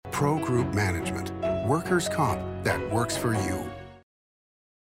Pro Group Management. Workers' comp that works for you.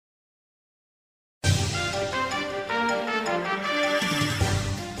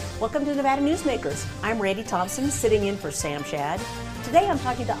 Welcome to Nevada Newsmakers. I'm Randy Thompson, sitting in for Sam Shad. Today I'm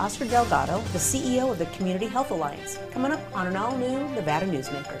talking to Oscar Delgado, the CEO of the Community Health Alliance, coming up on an all-new Nevada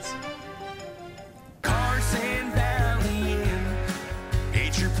Newsmakers. Carson Valley Inn,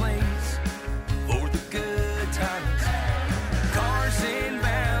 it's your place for the good times. Carson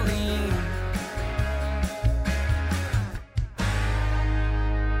Valley Inn.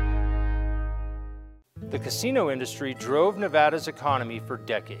 The casino industry drove Nevada's economy for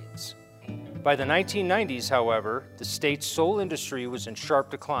decades. By the 1990s, however, the state's sole industry was in sharp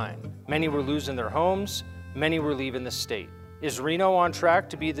decline. Many were losing their homes, many were leaving the state. Is Reno on track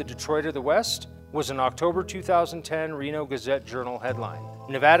to be the Detroit of the West? Was an October 2010 Reno Gazette-Journal headline.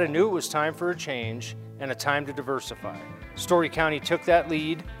 Nevada knew it was time for a change and a time to diversify. Story County took that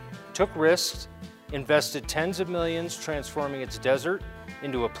lead, took risks, invested tens of millions transforming its desert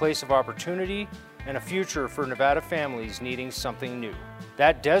into a place of opportunity and a future for Nevada families needing something new.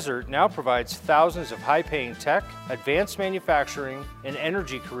 That desert now provides thousands of high-paying tech, advanced manufacturing, and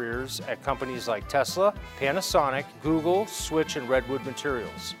energy careers at companies like Tesla, Panasonic, Google, Switch, and Redwood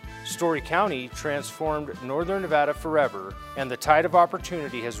Materials. Story County transformed Northern Nevada forever, and the tide of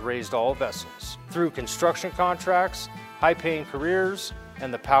opportunity has raised all vessels through construction contracts, high-paying careers,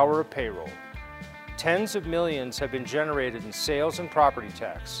 and the power of payroll. Tens of millions have been generated in sales and property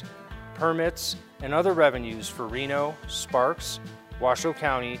tax, permits, and other revenues for Reno, Sparks, Washoe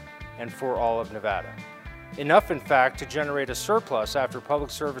County, and for all of Nevada. Enough, in fact, to generate a surplus after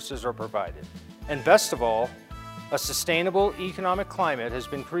public services are provided. And best of all, a sustainable economic climate has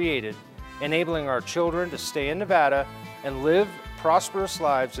been created, enabling our children to stay in Nevada and live prosperous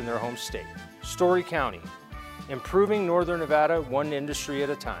lives in their home state. Story County, improving Northern Nevada one industry at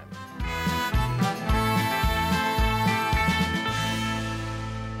a time.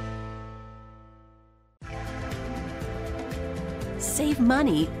 Save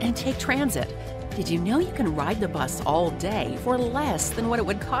money and take transit. Did you know you can ride the bus all day for less than what it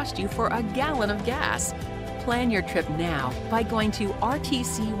would cost you for a gallon of gas? Plan your trip now by going to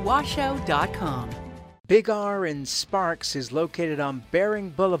rtcwashoe.com. Big R in Sparks is located on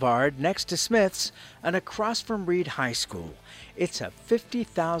Bering Boulevard next to Smith's and across from Reed High School. It's a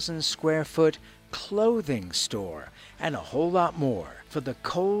 50,000 square foot clothing store and a whole lot more. For the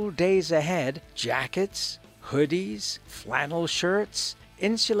cold days ahead, jackets, hoodies, flannel shirts,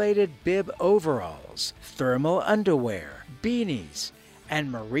 insulated bib overalls, thermal underwear, beanies,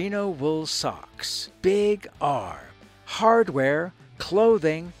 and merino wool socks. Big R. Hardware,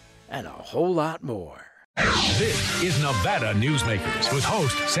 clothing, and a whole lot more. This is Nevada Newsmakers with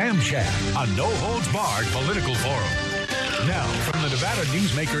host Sam Shad, a no-holds-barred political forum. Now, from the Nevada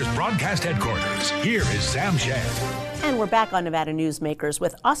Newsmakers broadcast headquarters, here is Sam Shad. And we're back on Nevada Newsmakers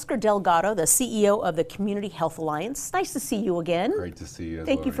with Oscar Delgado, the CEO of the Community Health Alliance. Nice to see you again. Great to see you.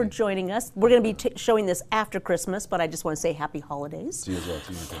 Thank you for joining us. We're going to be showing this after Christmas, but I just want to say happy holidays. To you as well.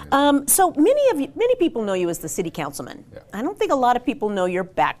 To you. So many people know you as the city councilman. Yeah. I don't think a lot of people know your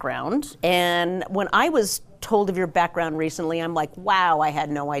background. And when I was told of your background recently, I'm like, wow, I had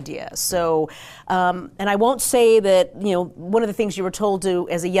no idea. So, and I won't say that, one of the things you were told to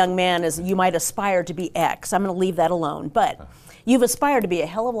as a young man is you might aspire to be X. I'm going to leave that alone. But you've aspired to be a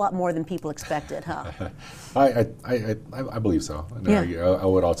hell of a lot more than people expected, huh? I believe so. And Yeah. I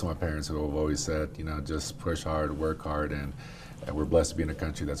owe it all to my parents who have always said, just push hard, work hard, and we're blessed to be in a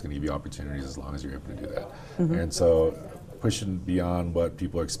country that's going to give you opportunities as long as you're able to do that. Mm-hmm. And so pushing beyond what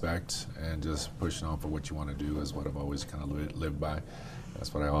people expect and just pushing on for what you want to do is what I've always kind of lived by.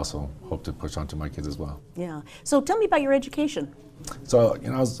 That's what I also hope to push on to my kids as well. Yeah. So tell me about your education. So,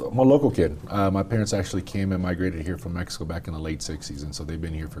 I'm a local kid. My parents actually came and migrated here from Mexico back in the late 60s, and so they've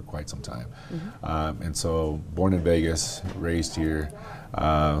been here for quite some time. Mm-hmm. And so, born in Vegas, raised here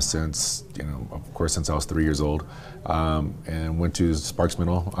since I was 3 years old, and went to Sparks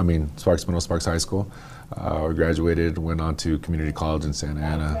High School. I graduated, went on to community college in Santa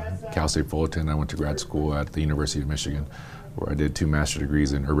Ana, Cal State Fullerton. I went to grad school at the University of Michigan, where I did 2 master's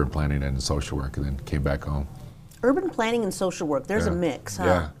degrees in urban planning and social work, and then came back home. Urban planning and social work, there's a mix,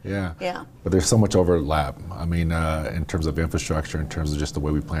 huh? Yeah. But there's so much overlap. I mean, in terms of infrastructure, in terms of just the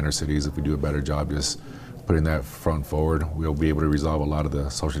way we plan our cities, if we do a better job just putting that front forward, we'll be able to resolve a lot of the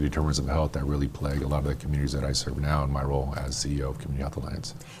social determinants of health that really plague a lot of the communities that I serve now in my role as CEO of Community Health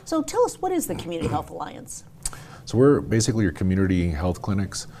Alliance. So tell us, what is the Community Health Alliance? So we're basically your community health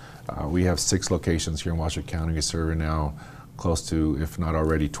clinics. We have 6 locations here in Washoe County. We're serving now close to, if not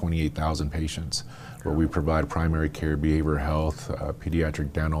already, 28,000 patients. where we provide primary care, behavioral health,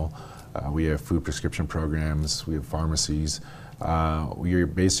 pediatric dental. We have food prescription programs. We have pharmacies. We are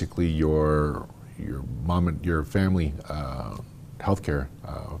basically your family healthcare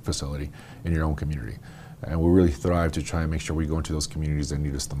facility in your own community. And we really thrive to try and make sure we go into those communities that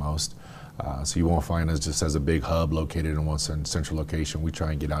need us the most. So you won't find us just as a big hub located in one central location. We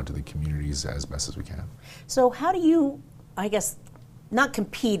try and get out to the communities as best as we can. So how do you, I guess, not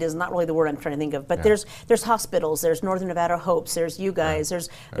compete is not really the word I'm trying to think of, but there's hospitals, there's Northern Nevada Hopes, there's you guys, there's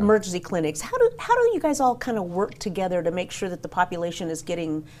emergency clinics. How do you guys all kind of work together to make sure that the population is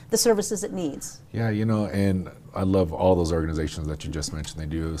getting the services it needs? Yeah, and I love all those organizations that you just mentioned. They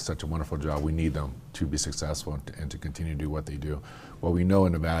do such a wonderful job. We need them to be successful and to continue to do what they do. What we know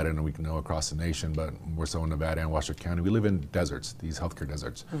in Nevada, and we know across the nation, but more so in Nevada and Washoe County, we live in deserts, these healthcare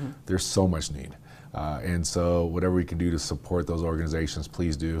deserts. There's so much need. And so whatever we can do to support those organizations,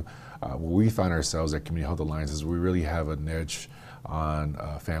 please do. Where we find ourselves at Community Health Alliance is we really have a niche on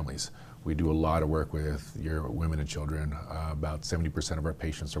families. We do a lot of work with your women and children. About 70% of our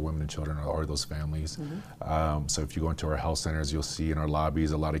patients are women and children or those families. So if you go into our health centers, you'll see in our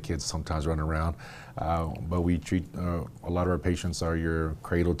lobbies a lot of kids sometimes running around. But we treat a lot of our patients are your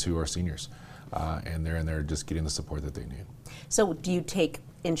cradle to our seniors. And they're in there just getting the support that they need. So do you take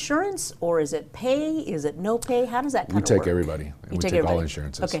insurance, or is it pay? Is it no pay? How does that kind of work? We take everybody. We take all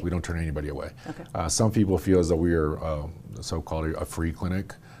insurances. Okay. We don't turn anybody away. Okay. Some people feel as though we are so-called a free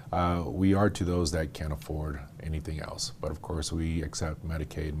clinic. We are to those that can't afford anything else. But of course, we accept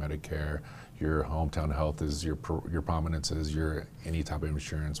Medicaid, Medicare. Your hometown health is your prominence is your any type of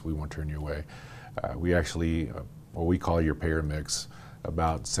insurance. We won't turn you away. We actually, what we call your payer mix.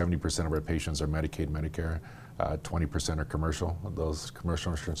 About 70% of our patients are Medicaid, Medicare. 20% are commercial. Those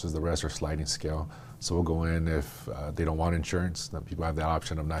commercial insurances, the rest are sliding scale. So we'll go in if they don't want insurance. Then people have the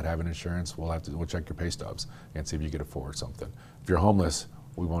option of not having insurance. We'll check your pay stubs and see if you can afford something. If you're homeless,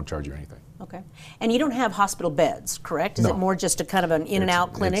 we won't charge you anything. Okay. And you don't have hospital beds, correct? Is No. it more just a kind of an in and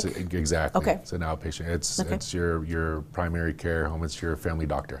out clinic? Exactly. Okay. It's an outpatient. It's your primary care home. It's your family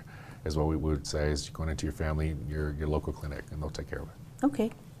doctor, is what we would say. Is going into your family, your local clinic, and they'll take care of it.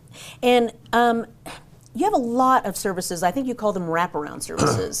 Okay. And you have a lot of services. I think you call them wraparound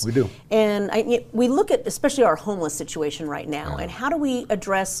services. We do. And we look at especially our homeless situation right now, and how do we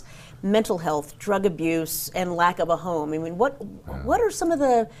address mental health, drug abuse, and lack of a home? I mean, what are some of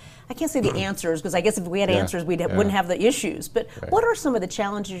the, I can't say the answers, because I guess if we had answers, we wouldn't have the issues. But what are some of the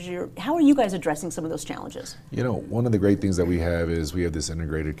challenges how are you guys addressing some of those challenges? One of the great things that we have is we have this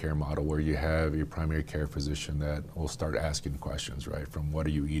integrated care model where you have your primary care physician that will start asking questions, right? From what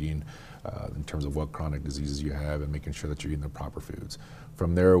are you eating, in terms of what chronic diseases you have, and making sure that you're eating the proper foods.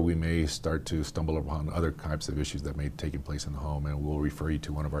 From there, we may start to stumble upon other types of issues that may be taking place in the home, and we'll refer you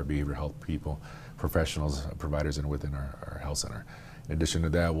to one of our behavioral health professionals, providers within our health center. In addition to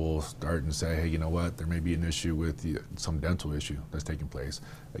that, we'll start and say, hey, you know what, there may be an issue with some dental issue that's taking place.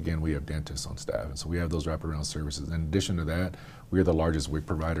 Again, we have dentists on staff, and so we have those wraparound services. In addition to that, we are the largest WIC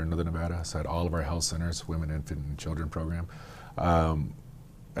provider in Northern Nevada. So at all of our health centers, Women, Infant, and Children program,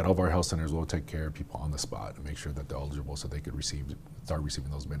 at all of our health centers, we'll take care of people on the spot and make sure that they're eligible so they could start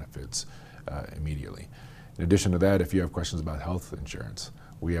receiving those benefits immediately. In addition to that, if you have questions about health insurance,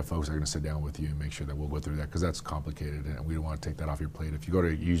 we have folks that are going to sit down with you and make sure that we'll go through that, because that's complicated and we don't want to take that off your plate. If you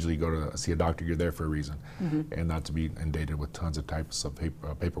usually go to see a doctor, you're there for a reason, and not to be inundated with tons of types of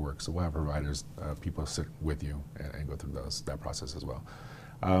paperwork. So we'll have providers, people sit with you and go through that process as well.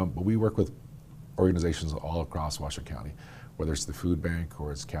 But we work with organizations all across Washoe County, whether it's the food bank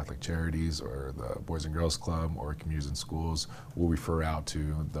or it's Catholic Charities or the Boys and Girls Club or communities and schools. We'll refer out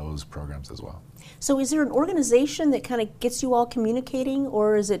to those programs as well. So is there an organization that kind of gets you all communicating,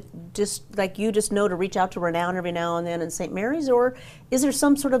 or is it just like you just know to reach out to Renown every now and then in St. Mary's, or is there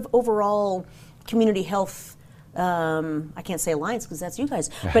some sort of overall community health, I can't say alliance because that's you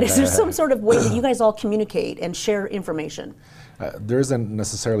guys, but is there some sort of way that you guys all communicate and share information? There isn't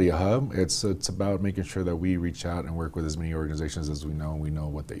necessarily a hub. It's about making sure that we reach out and work with as many organizations as we know, and we know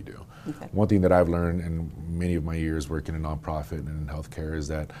what they do. Okay. One thing that I've learned in many of my years working in nonprofit and in healthcare is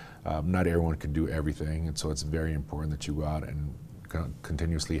that not everyone can do everything, and so it's very important that you go out and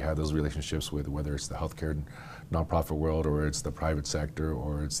continuously have those relationships with, whether it's the healthcare nonprofit world or it's the private sector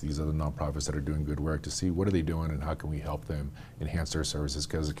or it's these other nonprofits that are doing good work, to see what are they doing and how can we help them enhance their services,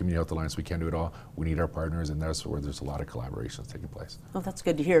 because the Community Health Alliance, we can't do it all. We need our partners, and that's where there's a lot of collaborations taking place. Well, that's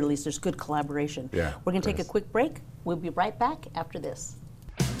good to hear. At least there's good collaboration. Yeah, we're going to take a quick break. We'll be right back after this.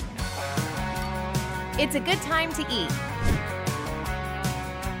 It's a good time to eat.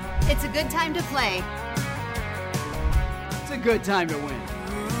 It's a good time to play. It's a good time to win.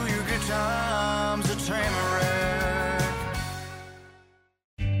 Ooh, your good time. comes a Tamarack.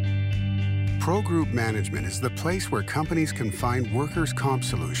 Pro Group Management is the place where companies can find workers' comp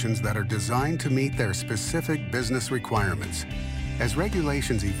solutions that are designed to meet their specific business requirements. As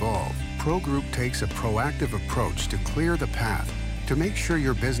regulations evolve, Pro Group takes a proactive approach to clear the path to make sure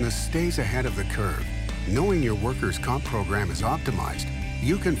your business stays ahead of the curve. Knowing your workers' comp program is optimized,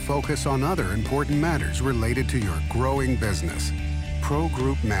 you can focus on other important matters related to your growing business. Pro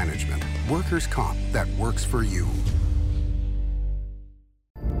Group Management, workers' comp that works for you.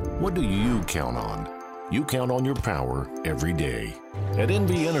 What do you count on? You count on your power every day. At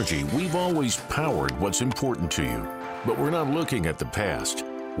NV Energy, we've always powered what's important to you, but we're not looking at the past.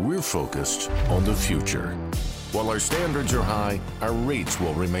 We're focused on the future. While our standards are high, our rates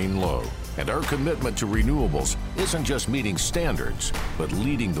will remain low. And our commitment to renewables isn't just meeting standards, but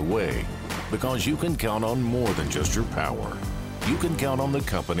leading the way. Because you can count on more than just your power. You can count on the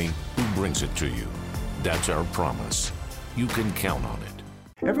company who brings it to you. That's our promise. You can count on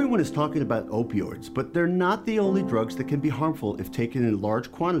it. Everyone is talking about opioids, but they're not the only drugs that can be harmful if taken in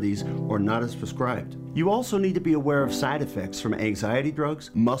large quantities or not as prescribed. You also need to be aware of side effects from anxiety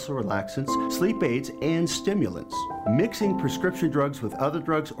drugs, muscle relaxants, sleep aids, and stimulants. Mixing prescription drugs with other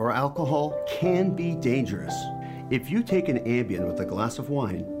drugs or alcohol can be dangerous. If you take an Ambien with a glass of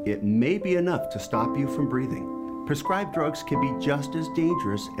wine, it may be enough to stop you from breathing. Prescribed drugs can be just as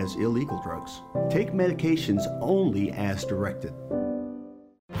dangerous as illegal drugs. Take medications only as directed.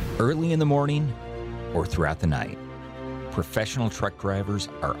 Early in the morning or throughout the night, professional truck drivers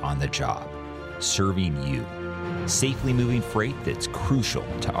are on the job, serving you, safely moving freight that's crucial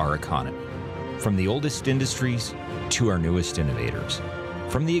to our economy. From the oldest industries to our newest innovators,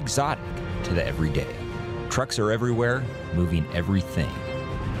 from the exotic to the everyday, trucks are everywhere, moving everything.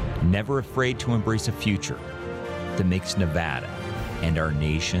 Never afraid to embrace a future that makes Nevada and our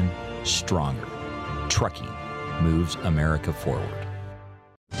nation stronger. Trucking moves America forward.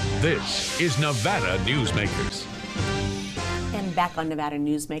 This is Nevada Newsmakers. And back on Nevada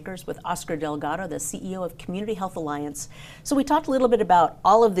Newsmakers with Oscar Delgado, the CEO of Community Health Alliance. So we talked a little bit about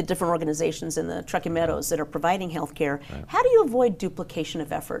all of the different organizations in the Truckee Meadows that are providing health care. Right. How do you avoid duplication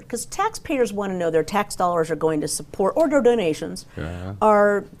of effort? Because taxpayers want to know their tax dollars are going to support, or their donations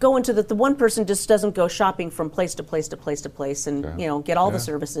are going to the one person just doesn't go shopping from place to place to place to place and get all the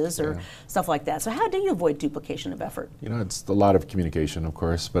services or stuff like that. So how do you avoid duplication of effort? It's a lot of communication, of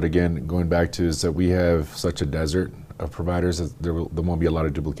course, but again, going back to is that we have such a desert of providers, there won't be a lot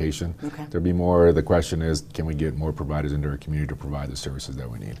of duplication. Okay. There'll be more, the question is, can we get more providers into our community to provide the services that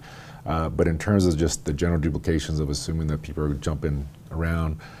we need? But in terms of just the general duplications of assuming that people are jumping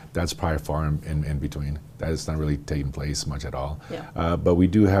around, that's probably far in between. That is not really taking place much at all. Yeah. But we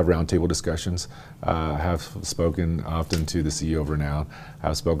do have roundtable discussions. Have spoken often to the CEO of Renown,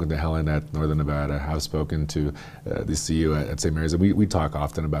 have spoken to Helen at Northern Nevada, have spoken to the CEO at St. Mary's. And we talk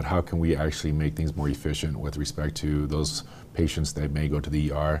often about how can we actually make things more efficient with respect to those patients that may go to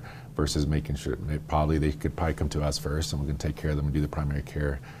the ER versus making sure they could probably come to us first and we can take care of them and do the primary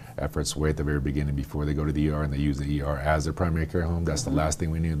care efforts way at the very beginning before they go to the ER and they use the ER as their primary care home. That's the last thing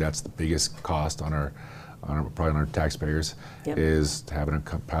we need. That's the biggest cost on our taxpayers, is having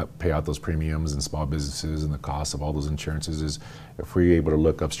to pay out those premiums and small businesses and the cost of all those insurances. Is if we're able to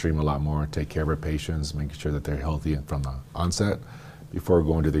look upstream a lot more, take care of our patients, making sure that they're healthy from the onset before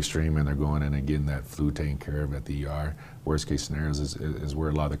going to the extreme and they're going in and getting that flu taken care of at the ER. Worst case scenarios is where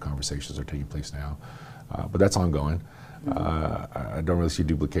a lot of the conversations are taking place now. But that's ongoing. I don't really see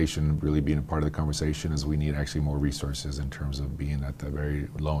duplication really being a part of the conversation, as we need actually more resources in terms of being at the very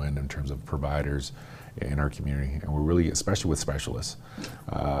low end in terms of providers in our community. And we're really, especially with specialists,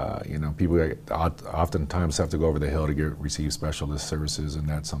 people oftentimes have to go over the hill to receive specialist services, and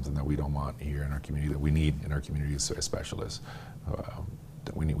that's something that we don't want here in our community, that we need in our community as specialists.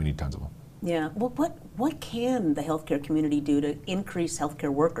 We need tons of them. Yeah. Well, what can the healthcare community do to increase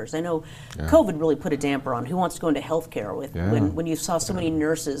healthcare workers? I know COVID really put a damper on who wants to go into healthcare when you saw so many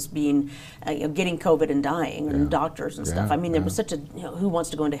nurses being getting COVID and dying, and doctors and stuff. I mean, there was such a who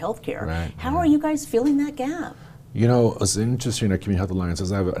wants to go into healthcare. Right. How are you guys filling that gap? It's interesting. Our Community Health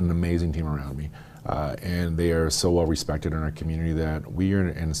Alliance, I have an amazing team around me. And they are so well respected in our community that we are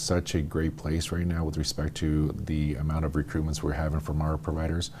in such a great place right now with respect to the amount of recruitments we're having from our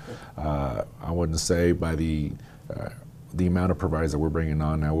providers. I wouldn't say by the amount of providers that we're bringing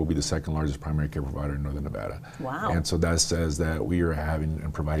on now, we'll be the second largest primary care provider in Northern Nevada. Wow. And so that says that we are having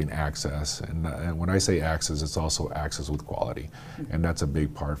and providing access. And when I say access, it's also access with quality. And that's a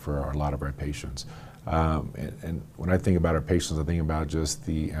big part for a lot of our patients. And when I think about our patients, I think about just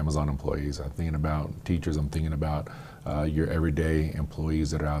the Amazon employees. I'm thinking about teachers. I'm thinking about your everyday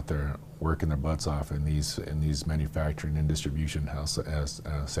employees that are out there working their butts off in these manufacturing and distribution house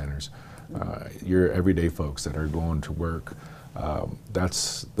centers. Your everyday folks that are going to work.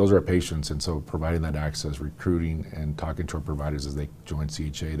 Those are our patients, and so providing that access, recruiting, and talking to our providers as they join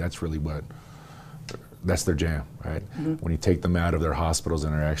CHA. That's their jam, right? When you take them out of their hospitals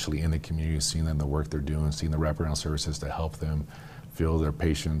and are actually in the community, seeing them the work they're doing, seeing the wraparound services to help them feel their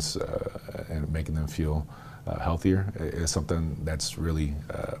patients and making them feel healthier is something that's really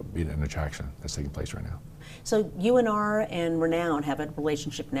an attraction that's taking place right now. So UNR and Renown have a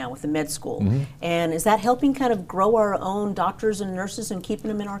relationship now with the med school, and is that helping kind of grow our own doctors and nurses and keeping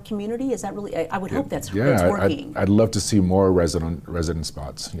them in our community? Is that really? I would hope that's working. I'd love to see more resident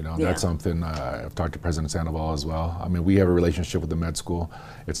spots. That's something I've talked to President Sandoval as well. I mean, we have a relationship with the med school.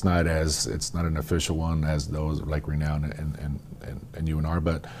 It's not an official one as those like Renown and UNR,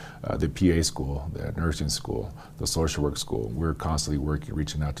 but the PA school, the nursing school, the social work school. We're constantly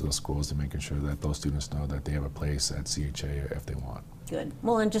reaching out to those schools and making sure that those students know that they have a place at CHA if they want. Good.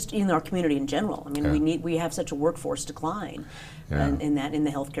 Well, and just in our community in general. I mean, we have such a workforce decline in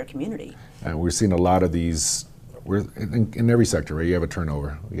the healthcare community. And we're seeing a lot of these. We're in every sector, right? You have a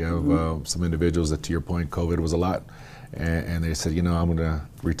turnover. You have some individuals that, to your point, COVID was a lot, and they said, I'm going to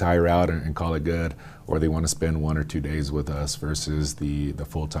retire out and call it good, or they want to spend 1 or 2 days with us versus the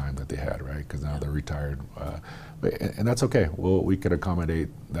full time that they had, right? Because now they're retired. And that's okay. Well, we could accommodate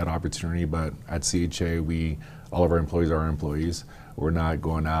that opportunity, but at CHA, all of our employees are our employees. We're not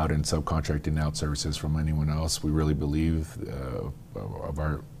going out and subcontracting out services from anyone else. We really believe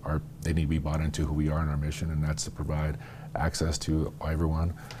they need to be bought into who we are and our mission, and that's to provide access to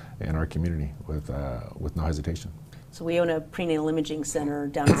everyone in our community with no hesitation. So we own a prenatal imaging center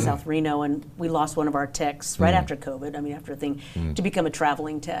down in South Reno, and we lost one of our techs right after COVID, after a thing, to become a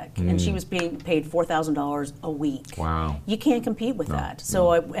traveling tech. And she was being paid $4,000 a week. Wow. You can't compete with that.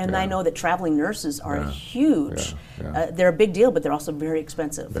 So, I know that traveling nurses are huge. They're a big deal, but they're also very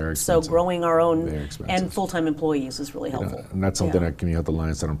expensive. So growing our own and full-time employees is really helpful. And that's something at Community Health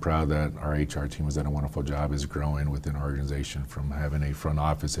Alliance that I'm proud that our HR team has done a wonderful job is growing within our organization from having a front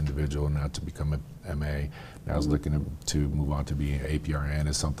office individual now to become a MA. Now I was looking to move on to be an APRN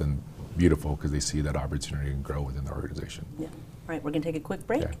is something beautiful because they see that opportunity and grow within the organization. Yeah. All right, we're going to take a quick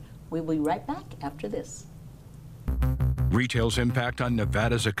break. We will be right back after this. Retail's impact on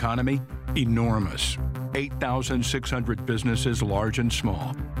Nevada's economy? Enormous. 8,600 businesses, large and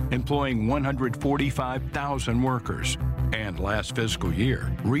small, employing 145,000 workers. And last fiscal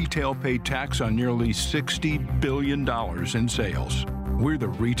year, retail paid tax on nearly $60 billion in sales. We're the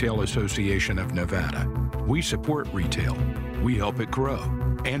Retail Association of Nevada. We support retail, we help it grow,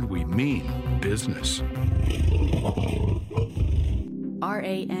 and we mean business.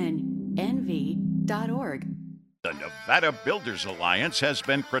 RANNV.org. The Nevada Builders Alliance has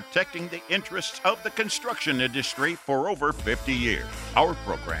been protecting the interests of the construction industry for over 50 years. Our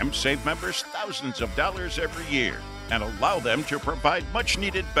programs save members thousands of dollars every year and allow them to provide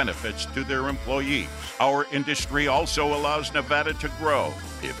much-needed benefits to their employees. Our industry also allows Nevada to grow.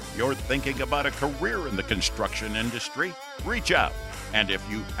 If you're thinking about a career in the construction industry, reach out. And if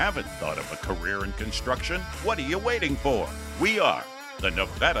you haven't thought of a career in construction, what are you waiting for? We are the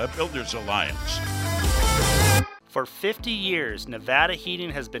Nevada Builders Alliance. For 50 years, Nevada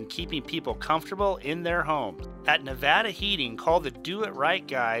Heating has been keeping people comfortable in their homes. At Nevada Heating, call the Do It Right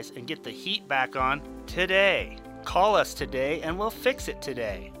guys and get the heat back on today. Call us today and we'll fix it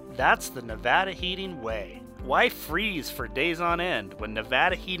today. That's the Nevada Heating way. Why freeze for days on end when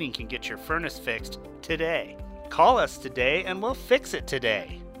Nevada Heating can get your furnace fixed today? Call us today and we'll fix it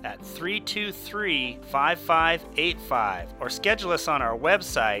today at 323-5585 or schedule us on our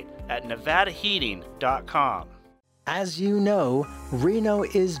website at nevadaheating.com. As you know, Reno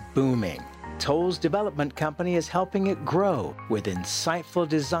is booming. Toll's Development Company is helping it grow with insightful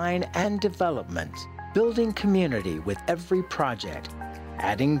design and development, building community with every project,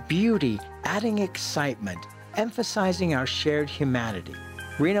 adding beauty, adding excitement, emphasizing our shared humanity.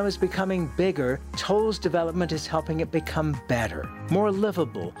 Reno is becoming bigger. Toll's Development is helping it become better, more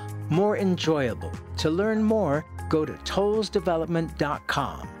livable, more enjoyable. To learn more, go to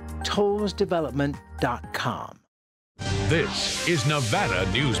tollsdevelopment.com. tollsdevelopment.com. This is Nevada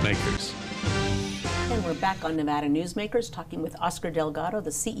Newsmakers. And we're back on Nevada Newsmakers talking with Oscar Delgado,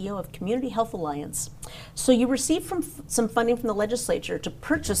 the CEO of Community Health Alliance. So you received some funding from the legislature to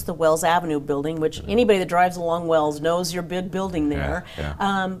purchase the Wells Avenue building, which anybody that drives along Wells knows your big building there.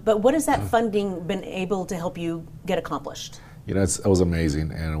 But what has that funding been able to help you get accomplished? You know, it was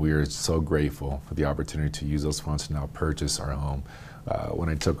amazing, and we are so grateful for the opportunity to use those funds to now purchase our home. When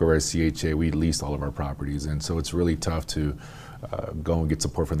I took over as CHA, we leased all of our properties, and so it's really tough to go and get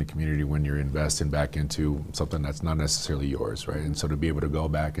support from the community when you're investing back into something that's not necessarily yours, right? And so to be able to go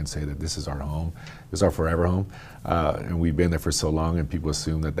back and say that this is our home, this is our forever home, and we've been there for so long, and people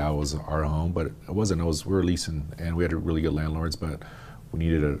assume that that was our home, but it wasn't. We were leasing, and we had really good landlords, but we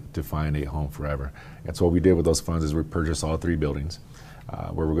needed to find a home forever. And so what we did with those funds is we purchased all 3 buildings.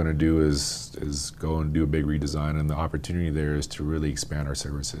 What we're going to do is go and do a big redesign, and the opportunity there is to really expand our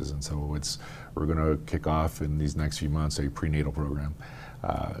services. And so we're going to kick off in these next few months a prenatal program,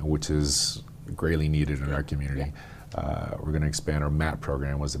 which is greatly needed in our community. We're going to expand our MAT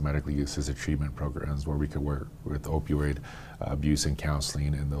program, was the medically assisted treatment programs, where we could work with opioid abuse and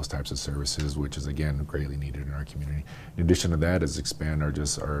counseling and those types of services, which is again greatly needed in our community. In addition to that, is expand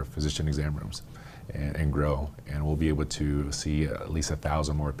our physician exam rooms and grow, and we'll be able to see at least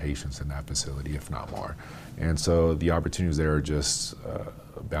 1,000 more patients in that facility, if not more. And so the opportunities there are just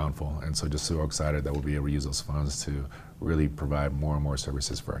bountiful, and so just so excited that we'll be able to use those funds to really provide more and more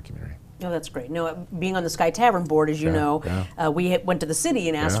services for our community. No, that's great. No, being on the Sky Tavern board, as you know, we went to the city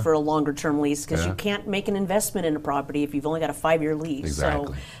and asked for a longer-term lease because you can't make an investment in a property if you've only got a 5-year lease.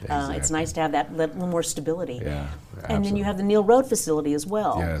 Exactly. So it's nice to have that little more stability. Yeah, and then you have the Neal Road facility as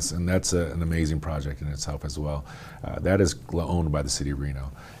well. Yes, and that's an amazing project in itself as well. That is owned by the City of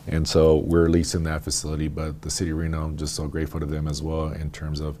Reno. And so we're leasing that facility, but the City of Reno, I'm just so grateful to them as well in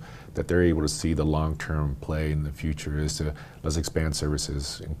terms of that they're able to see the long-term play in the future is to let's expand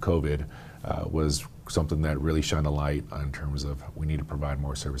services. And COVID was something that really shined a light in terms of we need to provide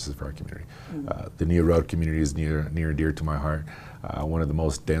more services for our community. The Neal Road community is near and dear to my heart. One of the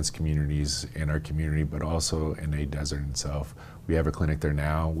most dense communities in our community, but also in a desert itself. We have a clinic there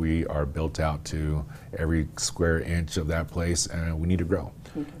now. We are built out to every square inch of that place, and we need to grow.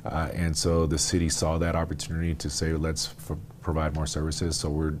 And so the city saw that opportunity to say, let's provide more services. So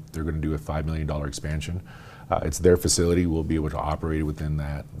they're going to do a $5 million expansion. It's their facility. We'll be able to operate within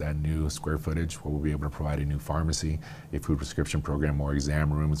that new square footage, where we'll be able to provide a new pharmacy, a food prescription program, more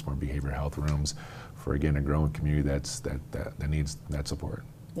exam rooms, more behavioral health rooms, for again a growing community that needs that support.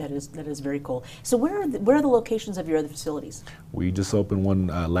 That is very cool. So where are the locations of your other facilities? We just opened one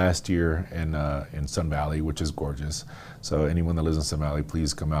last year in Sun Valley, which is gorgeous. So anyone that lives in Sun Valley,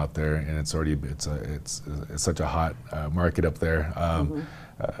 please come out there. And it's such a hot market up there.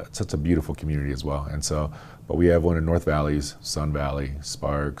 It's such a beautiful community as well. And so, but we have one in North Valleys, Sun Valley,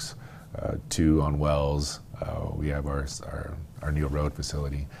 Sparks, 2 on Wells. We have our Neal Road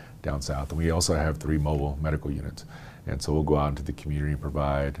facility down south, and we also have 3 mobile medical units. And so we'll go out into the community and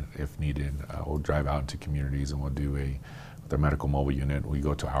provide, if needed. We'll drive out into communities and we'll do with our medical mobile unit. We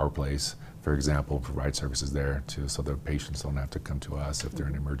go to our place, for example, provide services there so that patients don't have to come to us if they're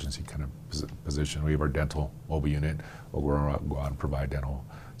in an emergency kind of position. We have our dental mobile unit. We'll go out and provide dental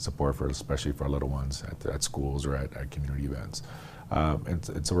support especially for our little ones at schools or at community events.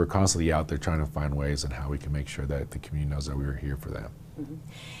 And so we're constantly out there trying to find ways on how we can make sure that the community knows that we're here for them.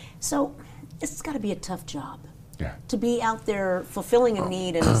 So it's got to be a tough job. Yeah. To be out there fulfilling a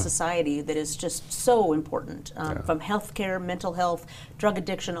need in a society that is just so important, from healthcare, mental health, drug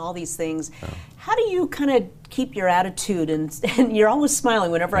addiction, all these things. How do you kind of keep your attitude, and you're always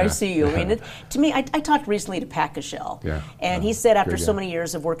smiling whenever I see you? I mean, to me, I talked recently to Pat Cashel, and he said after so many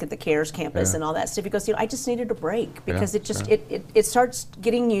years of work at the CARES campus and all that stuff, he goes, I just needed a break because it starts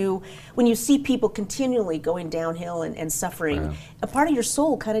getting you, when you see people continually going downhill and suffering, a part of your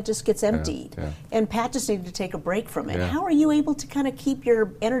soul kind of just gets emptied. And Pat just needed to take a break from it. How are you able to kind of keep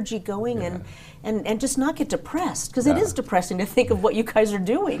your energy going and just not get depressed? Because it is depressing to think of what you guys are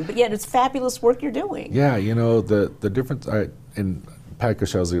doing, but yet it's fabulous work you're doing. Yeah, you know, the difference, and Pat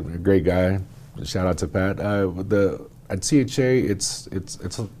Cashel's a great guy. Shout out to Pat. At CHA,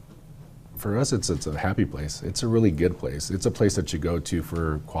 for us, it's a happy place. It's a really good place. It's a place that you go to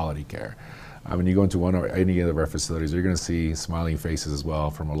for quality care. When you go into any of our facilities, you're going to see smiling faces as well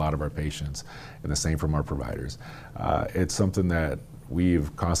from a lot of our patients, and the same from our providers. It's something that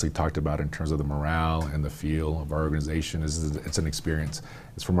we've constantly talked about in terms of the morale and the feel of our organization. It's an experience.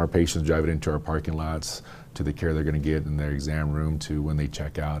 It's from our patients driving into our parking lots to the care they're going to get in their exam room to when they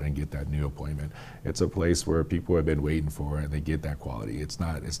check out and get that new appointment. It's a place where people have been waiting for, and they get that quality. It's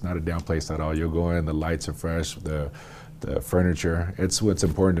not a down place at all. You'll go in, the lights are fresh, the furniture. It's what's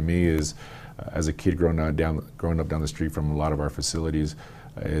important to me is, as a kid growing up down the street from a lot of our facilities,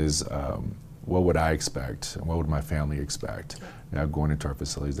 is what would I expect and what would my family expect? Now going into our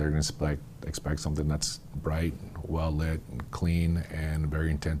facilities, they're going to expect expect something that's bright, well lit, and clean, and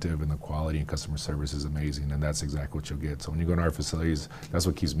very attentive, and the quality and customer service is amazing, and that's exactly what you'll get. So when you go to our facilities, that's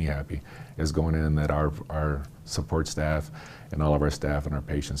what keeps me happy, is going in that our support staff and all of our staff and our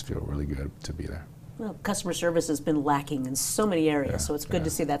patients feel really good to be there. Well, customer service has been lacking in so many areas, so it's good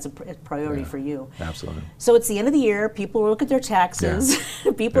to see that's a priority for you. Absolutely. So it's the end of the year. People look at their taxes.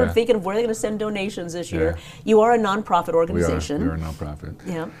 People are thinking of where they're going to send donations this year. You are a nonprofit organization. We are a nonprofit.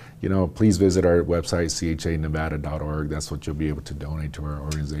 Yeah. You know, please visit our website, chanevada.org. That's what you'll be able to donate to our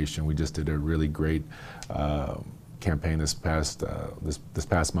organization. We just did a really great campaign this past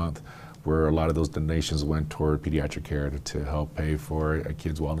month, where a lot of those donations went toward pediatric care to help pay for a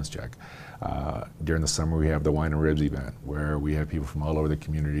kid's wellness check. During the summer, we have the Wine and Ribs event, where we have people from all over the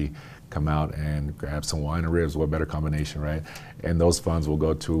community come out and grab some wine and ribs. What better combination, right? And those funds will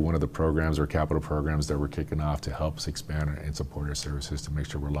go to one of the programs or capital programs that we're kicking off to help us expand and support our services to make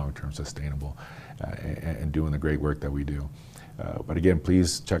sure we're long-term sustainable and doing the great work that we do. But again,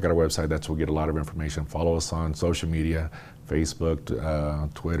 please check out our website. That's where we'll get a lot of information. Follow us on social media, Facebook,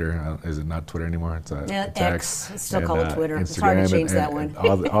 Twitter. Is it not Twitter anymore? It's X. It's still called Twitter. Instagram, it's hard to change that one.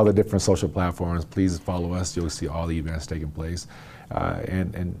 all the different social platforms. Please follow us. You'll see all the events taking place,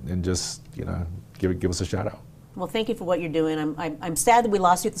 and just give us a shout out. Well, thank you for what you're doing. I'm sad that we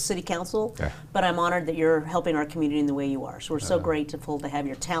lost you at the City Council, but I'm honored that you're helping our community in the way you are. So we're so grateful to have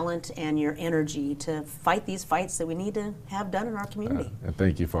your talent and your energy to fight these fights that we need to have done in our community. And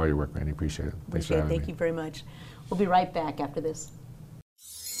thank you for all your work, Randy. Appreciate it. Thanks for having me. Thank you very much. We'll be right back after this.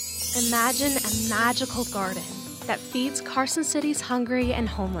 Imagine a magical garden that feeds Carson City's hungry and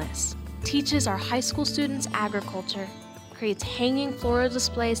homeless, teaches our high school students agriculture, creates hanging floral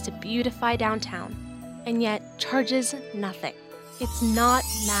displays to beautify downtown, and yet charges nothing. It's not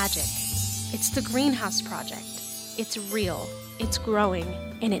magic. It's the Greenhouse Project. It's real, it's growing,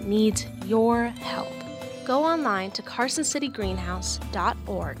 and it needs your help. Go online to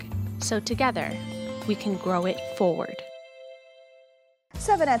carsоncitygreenhouse.org so together we can grow it forward.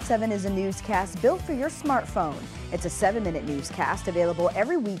 7 at 7 is a newscast built for your smartphone. It's a 7-minute newscast available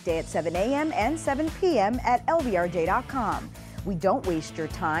every weekday at 7 a.m. and 7 p.m. at lvrj.com. We don't waste your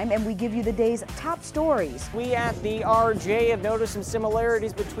time, and we give you the day's top stories. We at the RJ have noticed some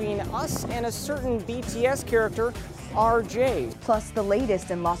similarities between us and a certain BTS character, RJ. Plus the latest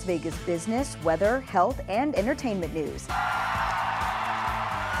in Las Vegas business, weather, health, and entertainment news.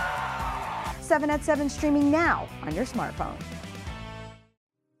 7 at 7 streaming now on your smartphone.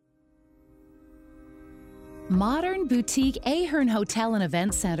 Modern boutique Ahern Hotel and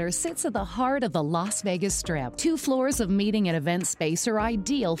Event Center sits at the heart of the Las Vegas Strip. 2 floors of meeting and event space are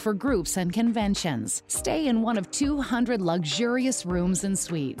ideal for groups and conventions. Stay in one of 200 luxurious rooms and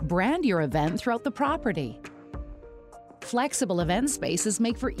suites. Brand your event throughout the property. Flexible event spaces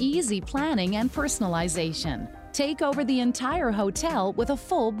make for easy planning and personalization. Take over the entire hotel with a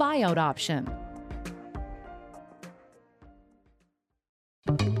full buyout option.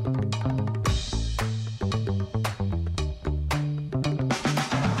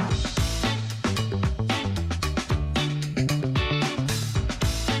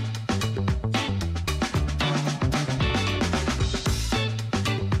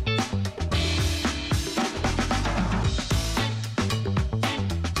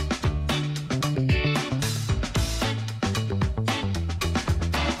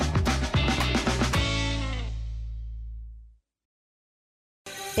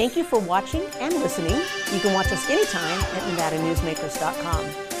 Thank you for watching and listening. You can watch us anytime at NevadaNewsmakers.com.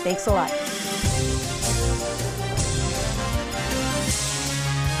 Thanks a lot.